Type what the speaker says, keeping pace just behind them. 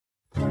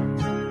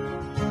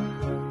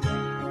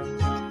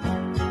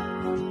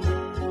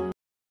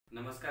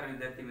नमस्कार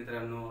विद्यार्थी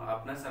मित्रांनो,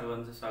 आपणा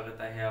सर्वांचं स्वागत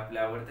आहे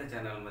आपल्या आवडत्या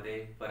चॅनलमध्ये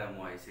परम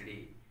YCD।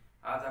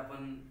 आज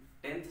आपण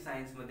 10th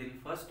सायन्स मधील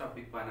फर्स्ट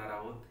टॉपिक पाहणार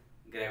आहोत,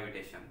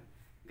 ग्रॅव्हिटेशन।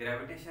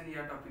 ग्रॅव्हिटेशन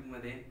या टॉपिक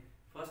मध्ये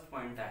फर्स्ट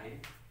पॉइंट आहे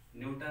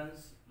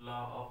Newton's law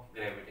of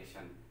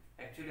gravitation.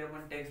 Actually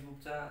आपण टेक्स्ट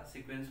बुकचा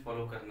सिक्वेन्स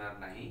फॉलो करणार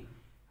नाही,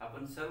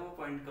 आपण सर्व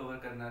पॉइंट कव्हर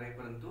करणार आहे,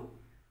 परंतु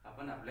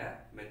आपण आपल्या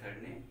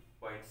मेथडने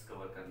पॉइंट्स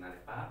कव्हर करणार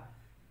आहे। पहा,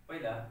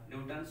 पहिला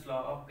Newton's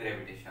law of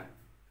gravitation.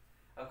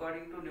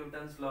 According to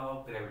Newton's law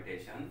of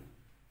gravitation,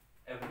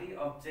 every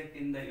object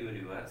in the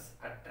universe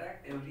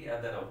attract every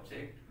other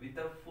object with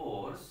a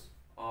force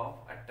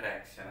of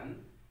attraction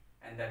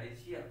and that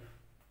is F।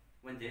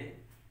 म्हणजे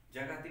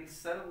जगातील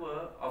सर्व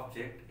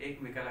ऑब्जेक्ट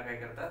एकमेकाला काय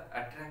करतात,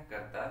 अट्रॅक्ट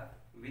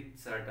करतात with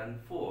certain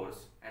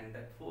force and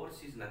that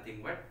force is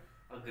nothing but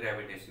a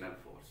gravitational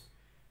force।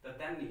 तर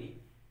त्यांनी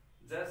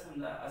जर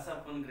समजा असं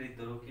आपण गृहीत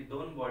धरू की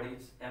दोन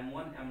बॉडीज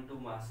m1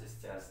 m2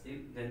 मासेसचे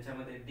असतील,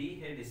 ज्यांच्यामध्ये d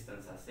हे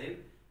डिस्टन्स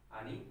असेल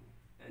आणि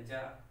त्यांच्या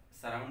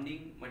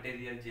सराउंडिंग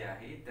मटेरियल जे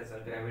आहे त्याचा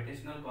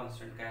ग्रॅव्हिटेशनल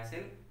कॉन्स्टंट काय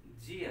असेल,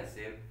 g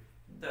असेल,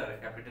 तर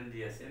कॅपिटल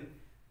G असेल,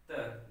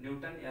 तर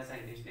न्यूटन या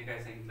सायंटिस्टने काय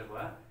सांगितलं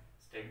बघा,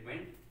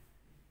 statement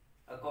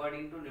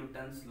according to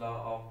Newton's law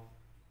of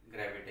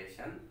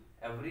gravitation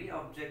every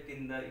object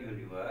in the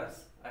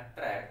universe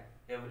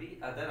attract every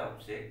other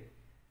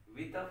object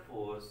with a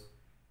force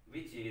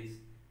which is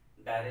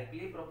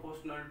directly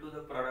proportional to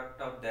the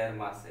product of their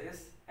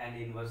masses and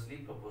inversely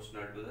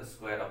proportional to the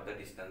square of the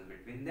distance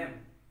between them।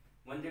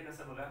 म्हणजे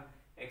कसं बघा,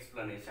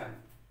 explanation,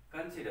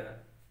 consider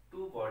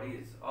two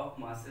bodies of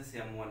masses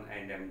m1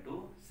 and m2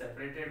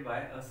 separated by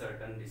a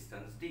certain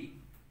distance d,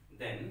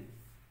 then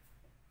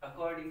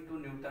according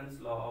to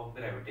Newton's law of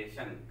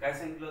gravitation काय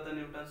सांगितलं होतं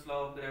Newton's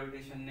law of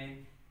gravitation ने,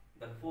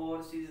 the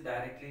force is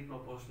directly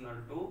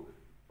proportional to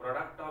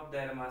product of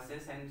their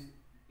masses and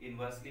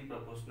inversely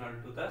proportional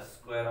to the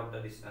square of the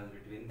distance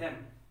between them।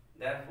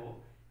 Therefore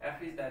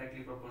F is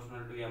directly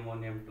proportional to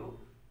m1 m2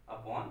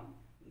 upon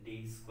d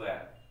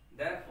square।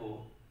 Therefore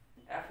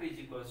F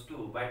is equals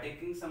to, by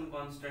taking some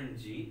constant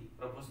g,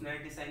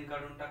 proportionality sign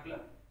काढून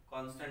टाकलं,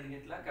 constant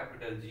घेतला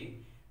capital G,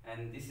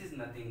 and this is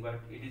nothing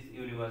but it is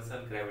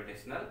universal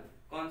gravitational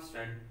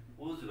constant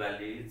whose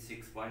value is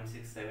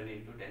 6.67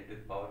 into 10 to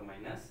the power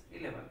minus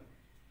 11।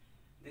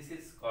 This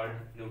is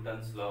called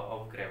Newton's law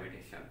of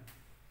gravitation।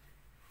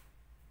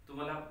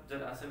 तुम्हाला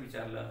जर असं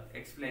विचारलं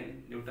explain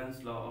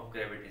Newton's law of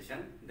gravitation,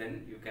 then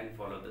you can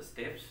follow the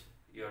steps.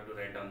 You have to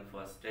write down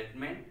first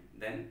statement,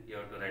 then you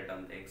have to write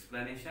down the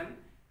explanation,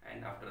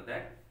 and after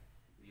that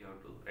you have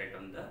to write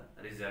down the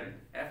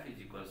result। F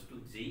is equals to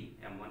g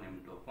m1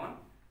 m2 upon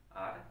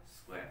r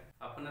square।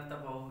 आपण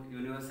आता पाहू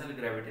universal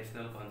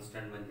gravitational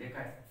constant म्हणजे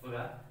काय।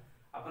 बघा,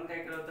 आपण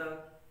काय केलं होतं,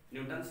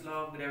 न्यूटन्स लॉ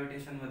ऑफ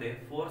ग्रॅव्हिटेशन मध्ये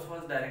force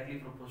was directly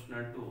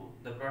proportional to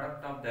the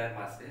product of their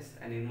masses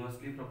and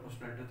inversely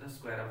proportional to the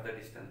square of the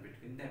distance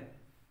between them.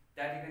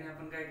 त्या ठिकाणी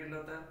आपण काय केलं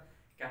होतं,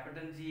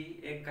 कॅपिटल जी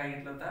एक काय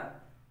घेतला होता,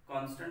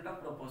 कॉन्स्टंट ऑफ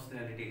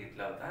प्रोपोर्शनॅलिटी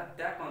घेतला होता।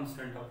 त्या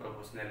कॉन्स्टंट ऑफ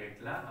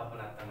प्रोपोर्शनॅलिटीला आपण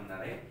आता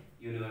म्हणणार आहे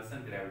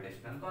universal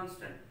gravitational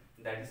constant,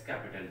 that is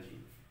capital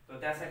G. तो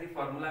त्यासाठी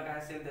फॉर्म्युला काय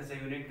असेल, त्याचा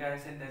युनिट काय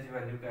असेल, त्याची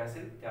व्हॅल्यू काय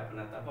असेल ते आपण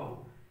आता पाहू।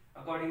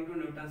 According to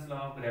Newton's law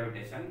of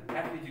gravitation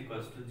F is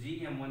equals to g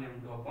m1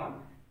 m2 upon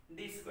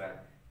d square।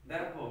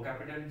 Therefore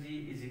capital G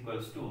is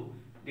equals to,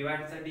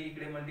 divide चा d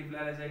इकडे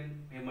मल्टिप्लाय ला जाईल,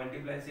 हे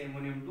मल्टिप्लाय से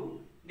m1 m2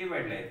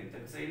 डिवाइड ला येईल,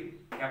 तर कसं येईल,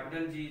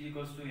 capital G is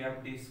equals to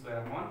f d square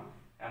upon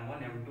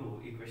m1 m2,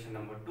 equation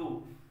number 2।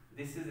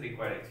 This is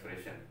required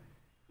expression.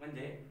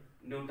 म्हणजे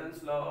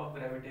न्यूटन्स लॉ ऑफ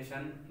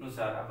ग्रॅव्हिटेशन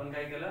नुसार आपण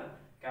काय केलं,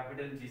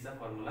 कॅपिटल G चा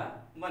फॉर्म्युला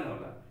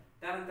बनवला।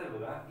 त्यानंतर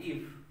बघा,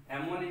 if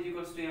m1 is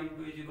equals to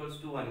m2 is equals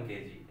to 1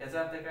 kg,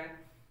 याचा अर्थ काय,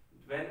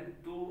 when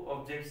two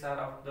objects are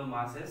of the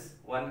masses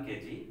 1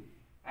 kg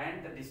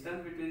and the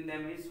distance between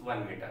them is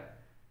 1 meter,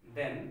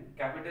 then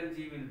capital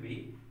G will be,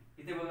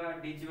 इथे बघा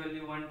d ची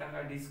value 1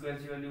 टाका, d square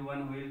ची value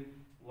 1 होईल,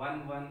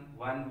 1 1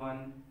 1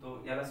 1, तो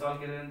याला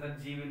सॉल्व केल्यानंतर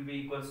G will be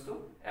equals to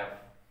F।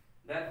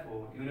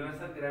 Therefore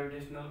universal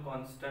gravitational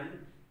constant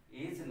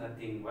is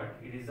nothing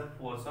but it is the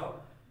force of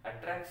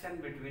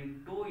attraction between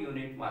two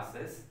unit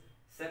masses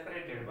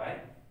separated by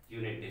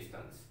unit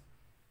distance।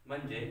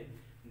 म्हणजे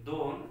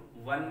दोन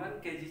 1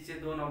 kg चे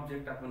दोन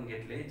object आपण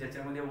घेतले,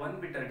 ज्याच्यामध्ये 1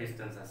 मीटर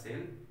डिस्टन्स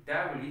असेल,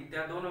 त्यावेळी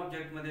त्या दोन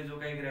ऑब्जेक्ट मध्ये जो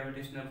काही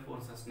ग्रॅव्हिटेशनल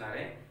फोर्स असणार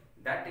आहे,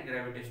 that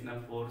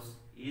gravitational force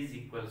is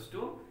equals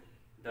to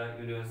the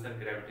universal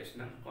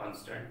gravitational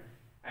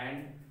constant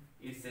and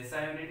it's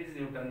SI unit is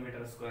Newton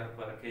metre square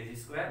per kg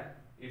square,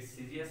 it's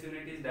CGS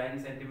unit is dyne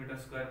centimetre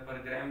square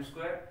per gram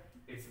square,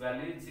 it's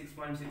value is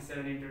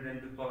 6.67 into 10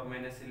 to the power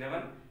minus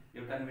 11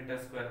 Newton metre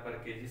square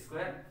per kg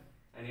square,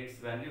 and its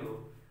value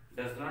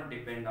does not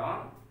depend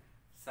on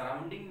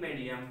surrounding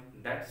medium,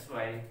 that's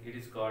why it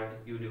is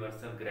called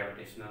universal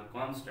gravitational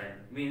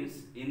constant, means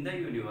in the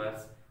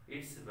universe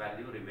its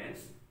value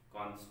remains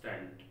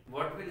constant।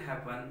 What will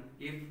happen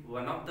if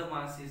one of the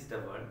mass is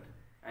doubled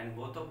and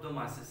both of the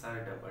masses are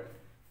doubled?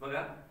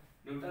 बघा,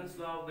 Newton's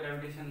law of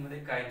gravitation मध्ये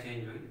काय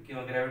change होईल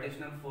किंवा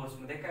gravitational force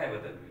मध्ये काय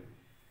बदल होईल,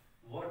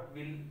 what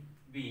will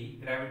be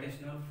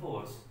gravitational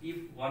force if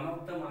one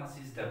of the mass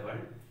is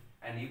doubled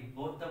and if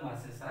both the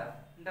masses are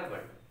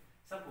doubled.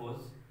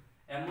 Suppose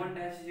m1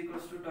 dash is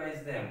equals to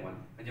twice the m1,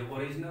 म्हणजे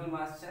original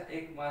मासचा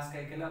एक मास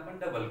काय केलं आपण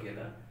double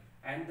केलं,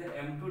 and the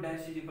m2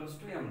 dash is equals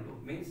to m2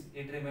 means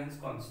it remains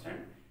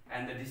constant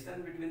and the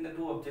distance between the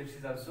two objects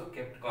is also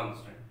kept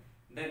constant.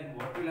 Then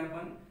what will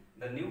happen?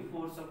 The new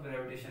force of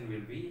gravitation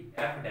will be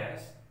F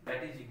dash,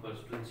 that is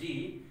equals to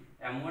g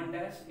m1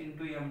 dash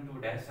into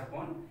m2 dash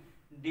upon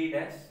d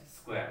dash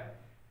square.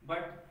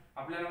 But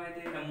आपल्याला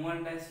माहिती आहे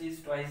m1 dash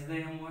is twice the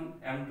m1,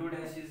 m2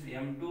 dash is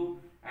m2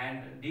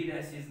 and d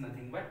dash is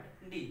nothing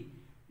but d.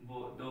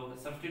 Though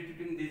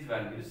substituting these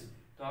values,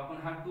 तो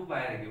आपण हा 2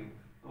 बाहेर घेऊ.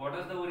 What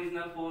is the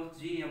original force?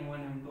 G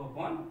m1 m2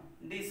 upon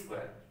d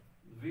square.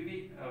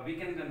 We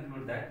can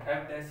conclude that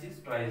F dash is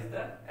twice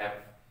the F.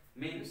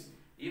 Means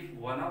if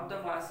one of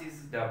the mass is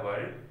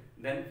doubled,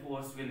 then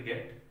force will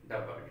get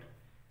doubled.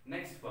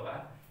 Next,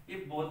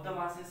 if both the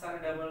masses are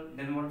doubled,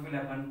 then what will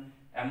happen?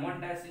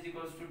 m1 dash is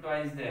equals to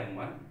twice the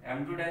m1,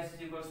 m2 dash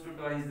is equals to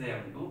twice the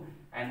m2,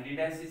 and d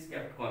dash is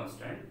kept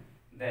constant.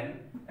 Then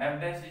F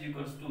dash is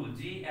equals to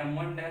g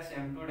m1 dash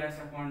m2 dash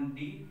upon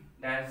d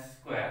dash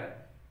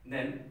square.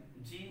 Then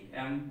g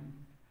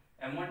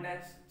m1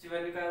 dash ची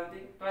value काय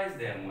होती? Twice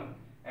the m1.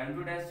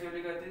 m2 dash ची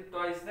value काय होती?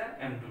 Twice the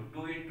m2.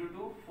 2 into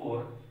 2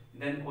 4.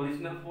 Then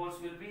original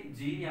force will be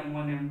g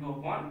m1 m2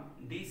 upon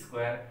d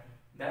square.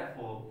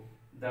 Therefore,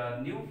 the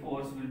new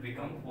force will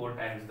become 4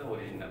 times the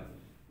original.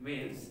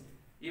 Means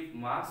if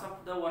mass of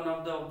the one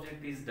of the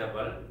object is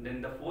doubled,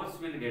 then the force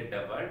will get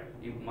doubled.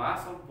 If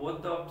mass of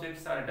both the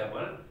objects are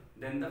doubled,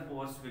 then the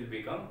force will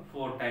become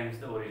 4 times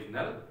the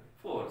original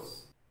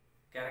force.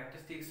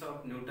 Characteristics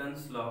of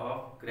Newton's law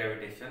of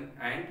gravitation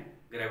and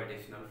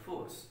gravitational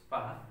force.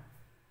 पहा,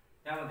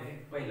 त्यामध्ये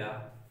पहिला,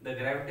 the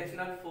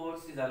gravitational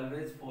force is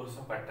always force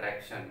of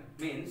attraction.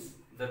 Means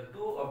the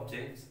two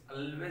objects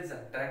always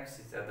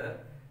attracts each other.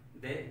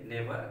 They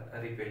never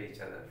repel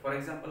each other. For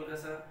example,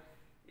 कसं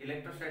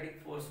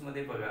electrostatic force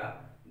मध्ये बघा,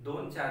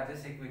 दोन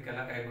charges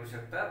एकमेकाला काय करू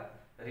शकतात?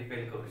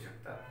 रिपेल करू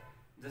शकतात.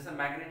 जसं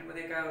मॅग्नेट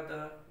मध्ये काय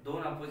होतं?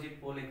 दोन अपोजिट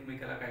पोल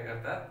एकमेकाला काय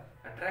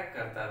करतात? अट्रॅक्ट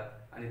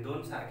करतात आणि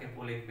दोन सारखे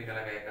पोल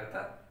एकमेकाला काय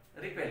करतात?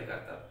 रिपेल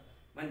करतात.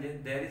 म्हणजे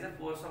there is a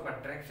force of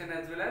attraction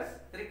age well age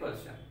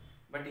repulsion.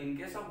 But in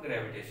case of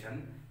gravitation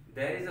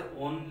there is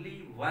only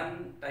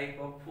one type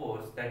of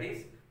force, that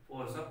is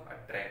force of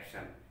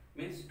attraction.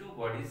 Means two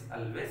bodies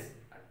always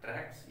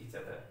attracts each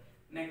other.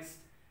 Next,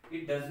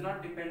 it does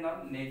not depend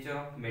on nature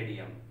of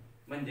medium.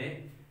 म्हणजे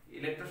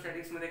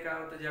electrostatics मध्ये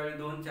काय होतं? ज्यावेळी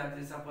दोन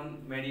charges आपण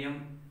medium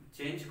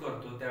change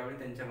करतो त्यावेळी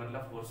त्यांच्यामधला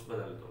फोर्स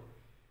बदलतो.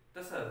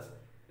 तसंच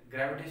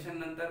ग्रॅव्हिटेशन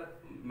नंतर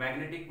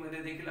मॅग्नेटिक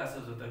मध्ये देखील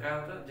असंच होतं. काय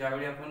होतं?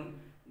 ज्यावेळी आपण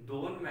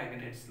दोन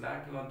मॅग्नेट्सला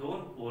किंवा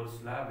दोन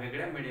पोल्सला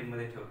वेगळ्या मीडियम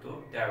मध्ये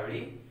ठेवतो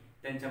त्यावेळी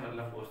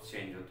त्यांच्यामधला फोर्स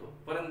चेंज होतो.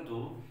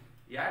 परंतु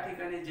या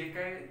ठिकाणी जे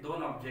काही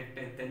दोन ऑब्जेक्ट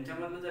आहेत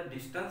त्यांच्यामधलं जर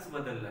डिस्टन्स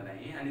बदललं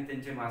नाही आणि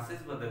त्यांचे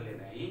मासेस बदलले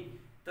नाही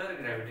तर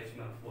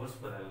ग्रॅव्हिटेशनल फोर्स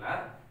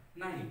बदलणार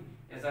नाही.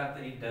 याचा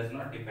earth it does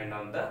not depend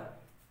on the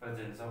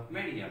presence of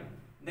medium.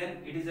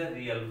 Then it is a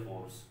real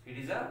force. It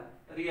is a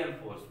real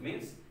force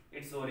means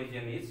its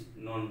origin is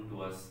non to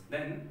us.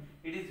 Then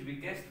it is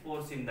weakest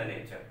force in the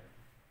nature.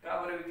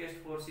 का बरं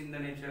weakest force in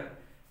the nature?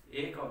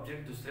 एक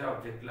object दुसऱ्या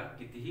ऑब्जेक्टला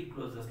कितीही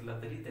close असला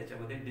तरी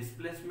त्याच्यामध्ये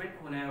displacement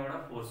होण्या एवढा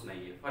फोर्स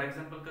नाहीये. फॉर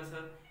एक्झाम्पल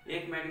कसं,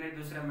 एक मॅग्नेट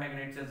दुसऱ्या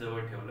मॅग्नेटच्या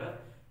जवळ ठेवलं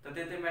तर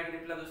ते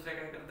मॅग्नेटला दुसऱ्या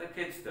काय करतं?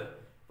 खेचतं.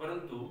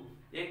 परंतु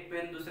एक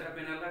पेन दुसऱ्या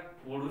पेनाला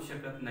ओढू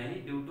शकत नाही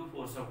due to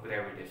force of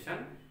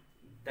gravitation.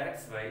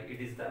 That's why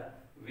it is the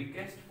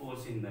weakest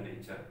force in the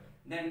nature.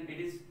 Then it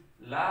is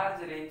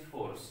large range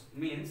force.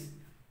 Means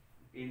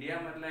India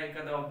मधला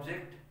एखादा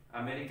ऑब्जेक्ट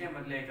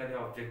अमेरिकेमधल्या एखाद्या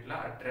ऑब्जेक्टला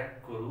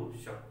अट्रॅक्ट करू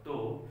शकतो.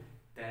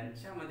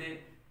 त्यांच्यामध्ये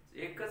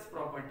एकच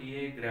प्रॉपर्टी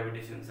आहे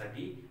ग्रॅव्हिटेशन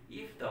साठी.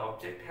 If the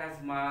object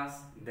has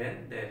mass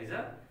then there is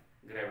a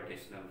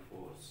gravitational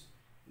force.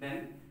 Then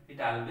it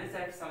always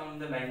acts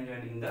along the line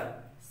joining the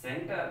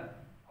center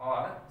or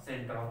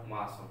center of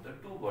mass of the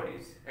two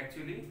bodies.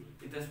 Actually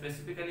इथं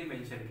specifically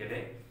mention केले,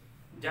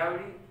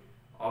 ज्यावेळी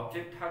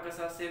object हा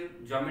कसा असेल?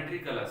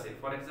 Geometrical असेल.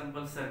 For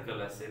example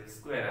circle असेल,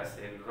 square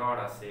असेल, rod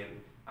असेल,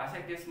 अशा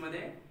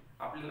केसमध्ये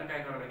आपल्याला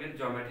काय करावं लागेल?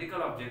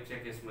 जॉमेट्रिकल ऑब्जेक्टच्या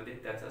केसमध्ये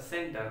त्याचा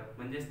सेंटर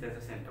म्हणजेच त्याचं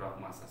सेंटर ऑफ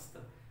मास असतं.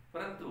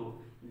 परंतु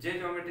जे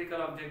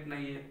जॉमेट्रिकल ऑब्जेक्ट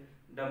नाहीये,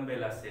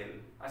 डंबेल असेल,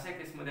 अशा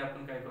केसमध्ये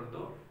आपण काय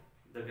करतो?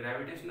 The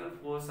gravitational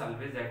force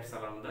always acts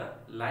along the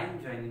line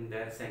joining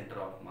their center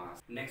of mass.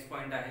 Next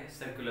point आहे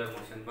circular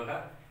motion. बघा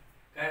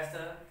काय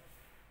असतं?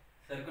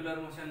 Circular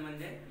motion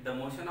म्हणजे the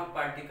motion of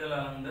particle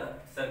along the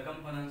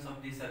circumference of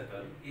the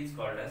circle is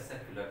called as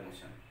circular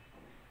motion.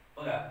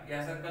 बघा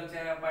या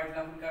सर्कलच्या या पार्टला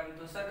आपण काय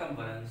म्हणतो?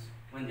 circumference.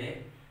 म्हणजे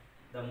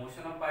the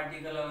motion of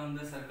particle along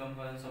the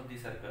circumference of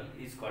the circle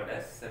is called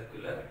as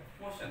circular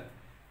motion.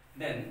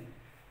 Then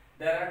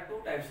there are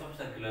two types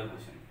of circular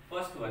motion.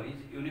 First one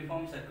is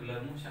uniform circular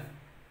motion.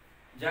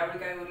 ज्यावेळी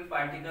काय होईल?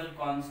 पार्टिकल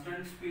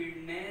कॉन्स्टंट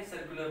स्पीडने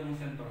circular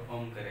motion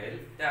perform करेल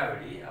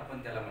त्यावेळी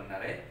आपण त्याला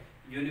म्हणणार आहे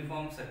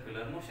uniform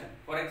circular motion.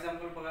 For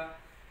example बघा,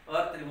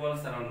 अर्थ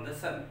रिव्हॉल्व्स अराउंड द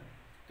सन.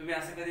 तुम्ही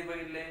असं कधी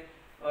बघितले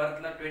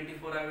अर्थला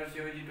 24 आवर्स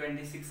ऐवजी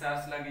 26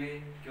 आवर्स लागले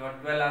किंवा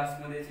 12 आवर्स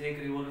मध्येच एक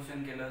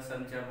रिव्होल्यूशन केलं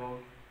सनच्या अबाउट?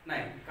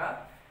 नाही का?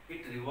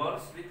 It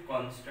revolves with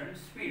constant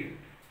speed.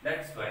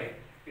 That's why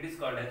it is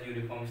called age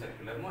uniform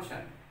circular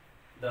motion.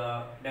 The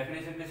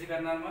definition कशी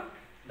करणार मग?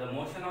 The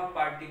motion of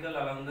particle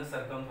along the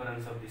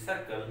circumference of the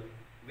circle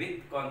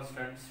with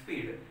constant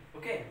speed.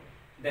 Okay.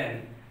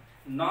 Then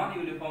non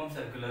uniform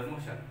circular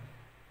motion.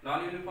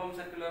 Non uniform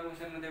circular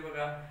motion मध्ये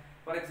बघा,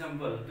 for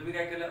example तुम्ही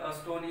काय केलं, a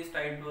stone is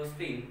tied to a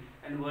spring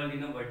and world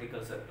in a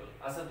vertical circle.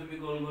 असं तुम्ही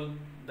गोल गोल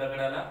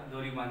दगडाला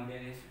दोरी बांधली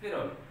आणि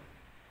फिरवलं.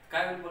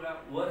 काय होईल बघा,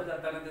 वर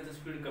जाताना त्याचं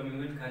स्पीड कमी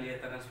होईल, खाली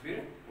येताना स्पीड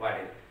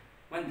वाढेल.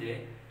 म्हणजे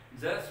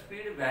जर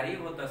स्पीड व्हॅरी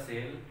होत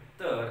असेल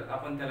तर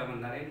आपण त्याला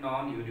म्हणणार आहे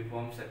नॉन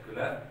युनिफॉर्म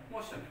सर्क्युलर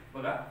मोशन.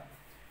 बघा,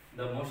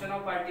 the motion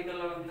of particle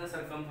along the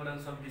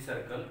circumference of the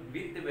circle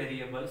with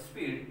variable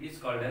speed is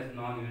called age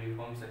non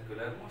uniform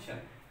circular motion.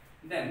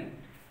 Then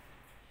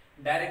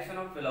direction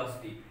of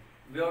velocity.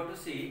 We have to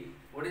see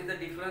what is the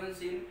difference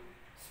in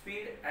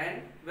speed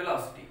and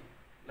velocity.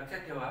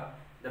 लक्षात ठेवा,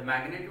 the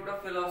magnitude of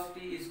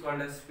velocity is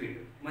called as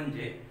speed.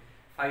 म्हणजे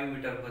 5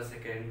 meter per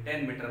second,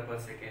 10 meter per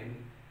second,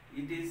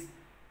 it is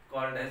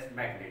called as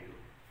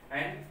magnitude.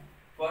 And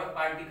for a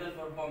particle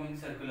performing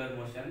circular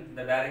motion,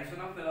 the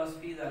direction of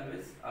velocity is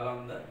always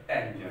along the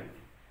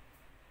tangent.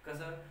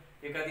 कसं,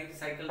 एखादी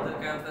cycle जर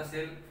काय होत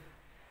असेल,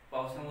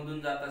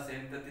 पावसामधून जात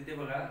असेल तर तिथे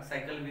बघा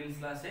सायकल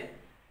व्हील्सला असे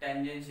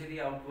टँजेन्शियली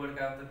आउटवर्ड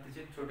काय होतात,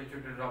 त्याचे छोटे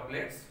छोटे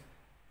ड्रॉपलेट्स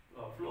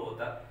फ्लो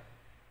होतात.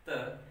 तर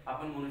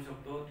आपण म्हणू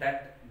शकतो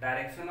that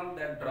direction of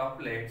that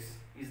droplets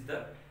is the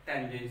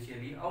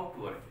टँजेन्शियली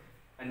outward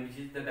and which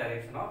is the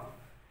direction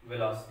of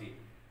velocity.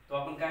 तो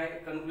आपण काय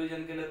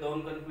कन्क्लुजन केलं,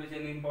 दोन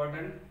conclusion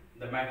important.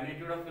 The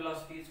magnitude of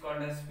velocity is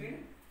called age speed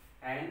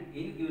and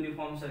in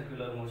uniform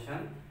circular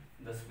motion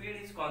the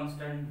speed is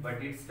constant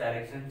but its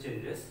direction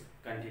changes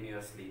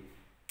continuously.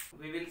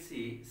 We will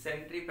see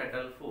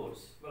centripetal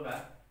force. बघा,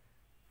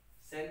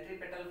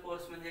 centripetal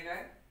force म्हणजे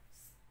काय?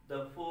 The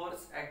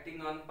force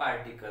acting on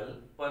particle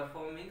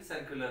performing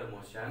circular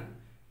motion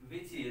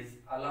which is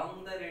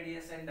along the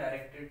radius and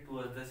directed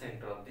towards the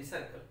centre of the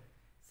circle.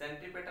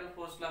 Centripetal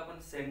फोर्सला आपण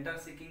centre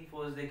seeking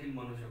force देखील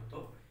म्हणू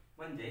शकतो.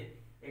 म्हणजे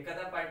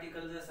एखादा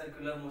particle जर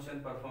सर्क्युलर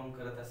मोशन परफॉर्म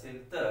करत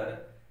असेल तर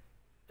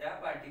त्या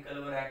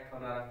पार्टिकलवर ऍक्ट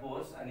होणारा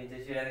फोर्स आणि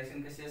ज्याची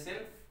डायरेक्शन कशी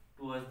असेल,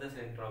 towards the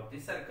centre of the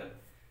circle.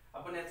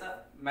 आपण याचा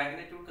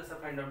मॅग्निट्यूड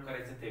कसं फाइंड आउट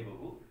करायचं ते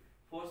बघू.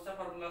 फोर्सचा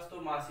फॉर्म्युला असतो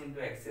मास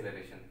इंटू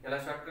ऍक्सिलरेशन. याला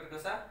शॉर्टकट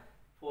कसा?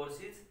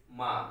 Force is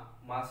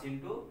mass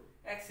into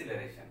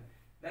acceleration.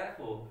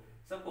 Therefore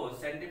suppose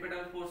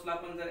centripetal फोर्सला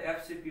आपण जर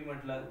एफसीपी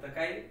म्हटलं तर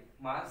काय,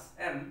 मास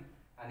m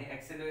आणि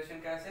ऍक्सिलरेशन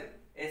काय असेल,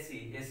 AC.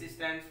 AC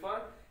stands for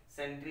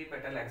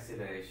centripetal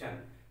acceleration.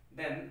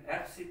 Then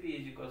FCP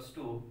is equals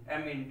to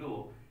m into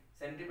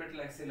centripetal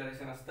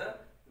acceleration असतं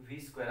v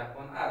स्क्वेअर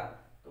अपॉन r.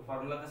 तो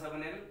फॉर्म्युला कसा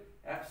बनेल,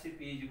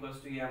 FCP is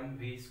equals to m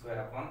v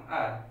square upon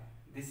r.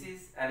 This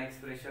is an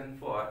expression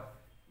for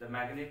the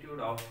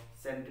magnitude of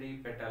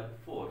centripetal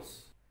force.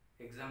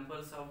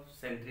 Examples of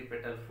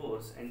centripetal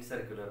force and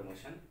circular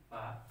motion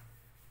are: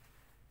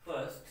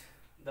 first,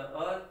 the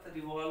earth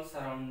revolves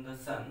around the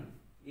sun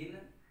in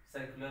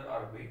circular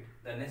orbit.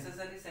 The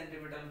necessary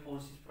centripetal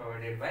force is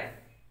provided by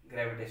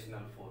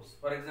gravitational force.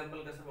 For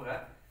example, कसं बघा,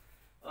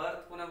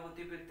 अर्थ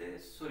कोणाभोवती फिरते,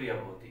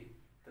 सूर्याभोवती.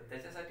 तर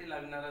त्याच्यासाठी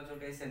लागणारा जो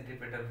काही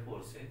सेंट्रिपेटल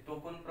फोर्स आहे तो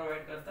कोण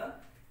प्रोव्हाइड करतं,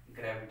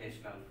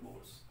 ग्रॅव्हिटेशनल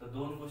फोर्स. तर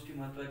दोन गोष्टी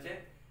महत्त्वाच्या.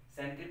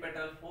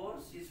 Centripetal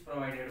force is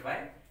provided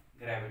bye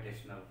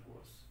gravitational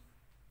force.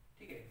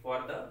 ठीक आहे,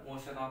 for the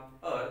motion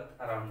of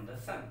earth around the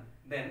sun.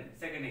 Then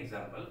second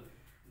example,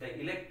 the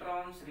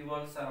electrons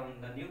revolves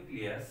around the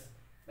nucleus.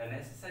 The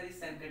necessary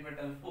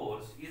centripetal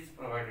force is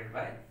provided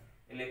bye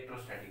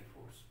electrostatic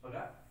force.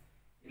 बघा,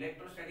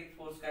 electrostatic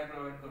force काय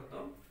provide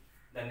करतो,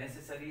 the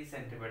necessary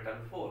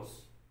centripetal force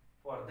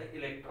for the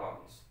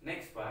electrons.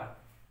 Next पहा,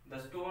 the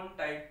stone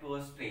tied to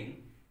a string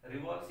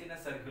revolves in a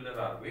circular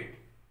orbit.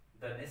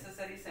 The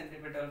necessary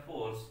centripetal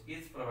force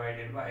is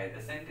provided by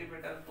the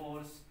centripetal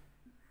force.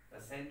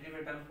 The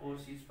centripetal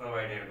force is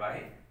provided by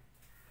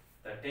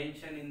the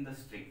tension in the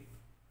string.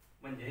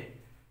 म्हणजे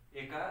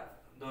एका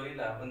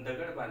दोरीला आपण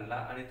दगड बांधला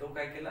आणि तो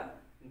काय केला,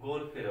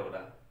 गोल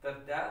फिरवला, तर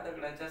त्या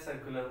दगडाच्या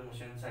सर्क्युलर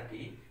मोशन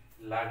साठी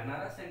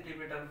लागणारा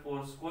सेंट्रिपेटल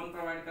फोर्स कोण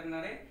प्रोव्हाइड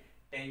करणार आहे,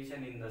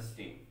 tension in the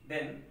string.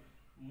 Then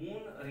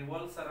moon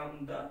revolves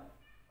around the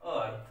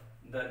earth.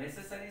 The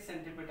necessary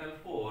centripetal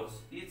force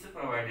is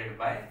provided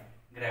by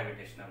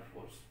gravitational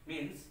force.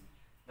 Means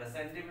the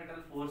centripetal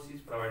force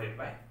is provided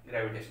by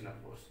gravitational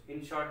force.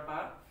 In short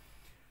part,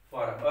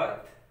 for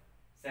earth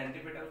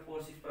centripetal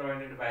force is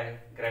provided by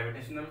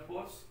gravitational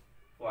force.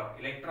 For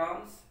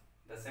electrons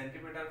the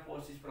centripetal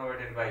force is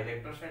provided by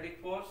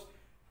electrostatic force.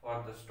 For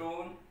the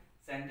stone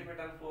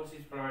centripetal force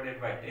is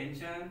provided by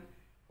tension.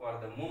 For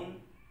the moon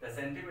the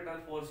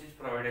centripetal force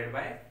is provided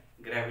by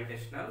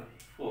gravitational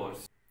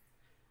force.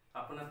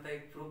 आपण आता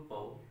एक proof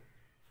पाहू.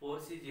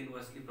 Force is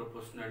inversely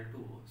proportional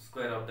to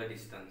square of the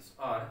distance,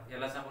 और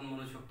यालाच आपण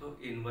म्हणू शकतो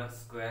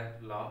inverse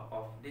square law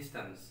of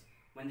distance.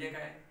 म्हणजे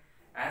काय,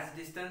 as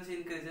distance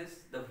increases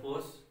the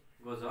force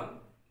goes on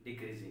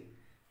decreasing.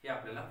 हे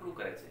आपल्याला प्रूव्ह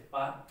करायचं आहे.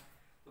 पहा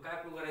तो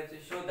काय प्रूव्ह करायचं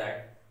आहे, show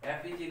that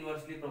F is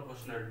inversely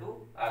proportional to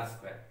R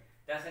square.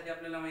 त्यासाठी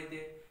आपल्याला माहिती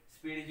आहे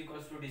speed is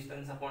equals to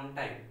distance upon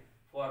time.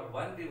 For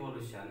one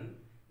revolution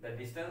the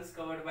distance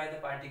covered by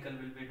the particle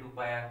will be 2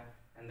 pi r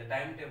and the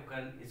time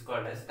taken is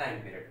called as time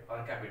period or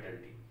capital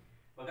T.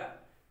 बघा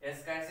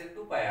s काय असेल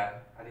 2 pi r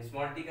आणि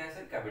small t काय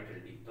असेल capital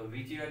T. तो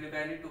v ची value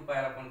काय आली 2 pi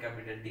r upon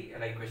capital T.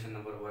 याला इक्वेशन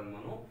नंबर 1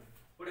 म्हणू.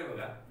 पुढे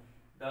बघा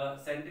the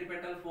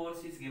centripetal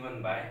force is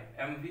given by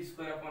mv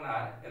square upon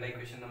r. याला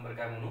इक्वेशन नंबर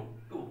काय म्हणू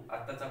 2.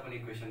 आत्ताच आपण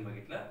इक्वेशन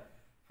बघितलं.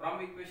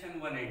 फ्रॉम इक्वेशन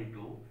 1 and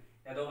 2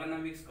 या दोघांना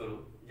मिक्स करू.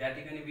 ज्या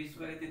ठिकाणी v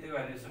स्क्वेअर आहे तिथे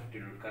व्हॅल्यू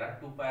सबस्टिट्यूट करा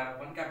 2 pi r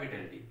upon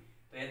capital T.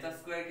 तर याचा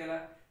स्क्वेअर केला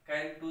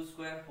काय 2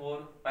 square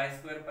 4 pi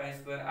square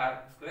r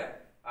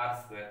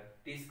square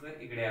t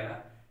square इकडे आला.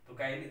 तो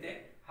काय लिहिते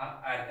हा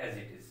r ॲज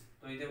इट इज.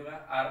 तो इथे बघा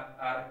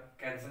r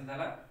कॅन्सल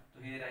झाला.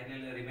 तो हे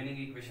राहिलेलं रिमेनिंग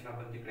इक्वेशन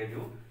आपण तिकडे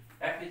लिहू.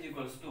 f is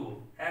equals to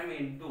m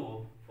into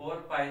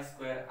 4 pi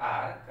square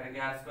r, कारण की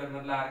r स्क्वेअर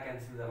मधला r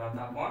कॅन्सल झाला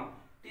होता, अपॉन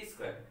t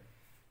स्क्वेअर.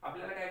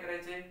 आपल्याला काय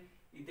करायचंय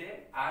इथे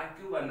r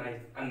क्यूब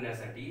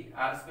आणण्यासाठी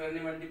r स्क्वेअर ने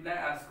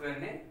मल्टिप्लाय r स्क्वेअर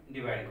ने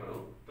डिवाइड करू.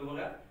 तो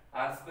बघा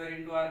r स्क्वेअर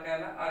इंटू r काय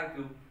आला r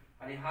क्यूब,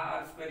 आणि हा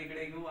r स्क्वेअर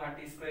इकडे घेऊ, हा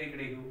t स्क्वेअर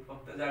इकडे घेऊ,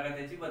 फक्त जागा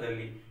त्याची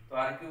बदलली. तो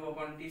r cube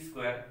upon t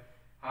square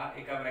हा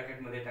एका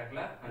ब्रॅकेट मध्ये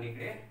टाकला आणि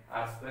इकडे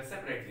r स्क्वेअर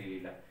सेपरेटली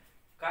लिहिला.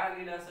 का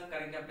लिहिलं असं,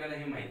 कारण की आपल्याला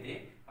हे माहिती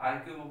आहे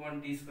r cube upon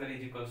t square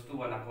is equals to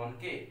 1 upon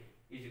k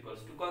is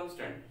equals to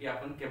constant. हे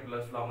आपण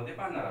केप्लर्स लॉ मध्ये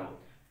पाहणार आहोत.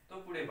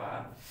 तो पुढे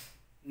पहा.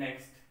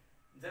 नेक्स्ट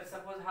जर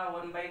सपोज हा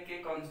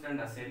 1/k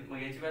कॉन्स्टंट असेल,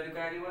 मग याची व्हॅल्यू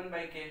काय आली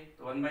 1/k.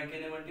 तो 1/k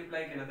ने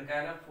मल्टिप्लाय केलं तर काय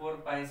आलं 4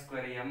 pi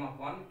square m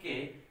upon k.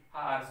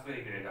 हा r स्क्वेअर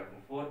इकडे टाकू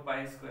 4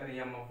 pi square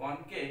m upon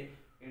k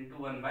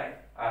into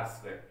 1/r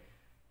square.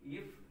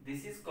 If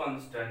this is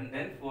constant,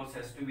 then force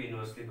has to be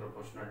inversely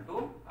proportional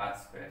to r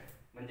square.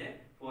 म्हणजे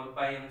 4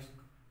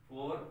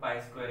 pi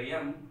square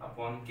m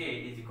upon k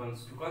is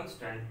equals to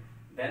constant,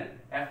 then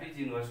f is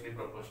inversely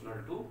proportional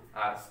to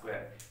r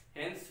square.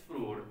 Hence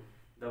proved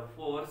the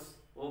force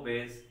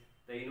obeys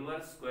the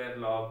inverse square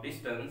law of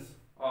distance,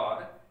 or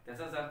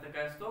त्याचाच अर्थ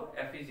काय असतो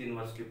f is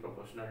inversely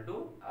proportional to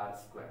r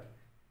square.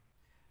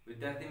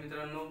 विद्यार्थी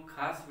मित्रांनो,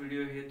 खास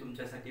video हे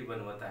तुमच्यासाठी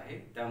बनवत आहे,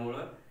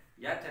 त्यामुळं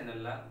या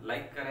चॅनलला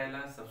लाईक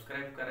करायला,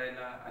 सबस्क्राईब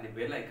करायला आणि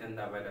बेल आयकॉन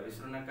दाबायला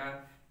विसरू नका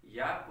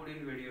या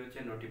पुढील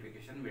व्हिडिओचे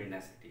नोटिफिकेशन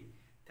मिळण्यासाठी.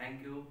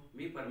 थँक्यू.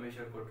 मी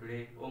परमेश्वर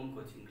कोठुडे, ओम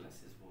कोचिंग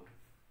क्लासेस बोर.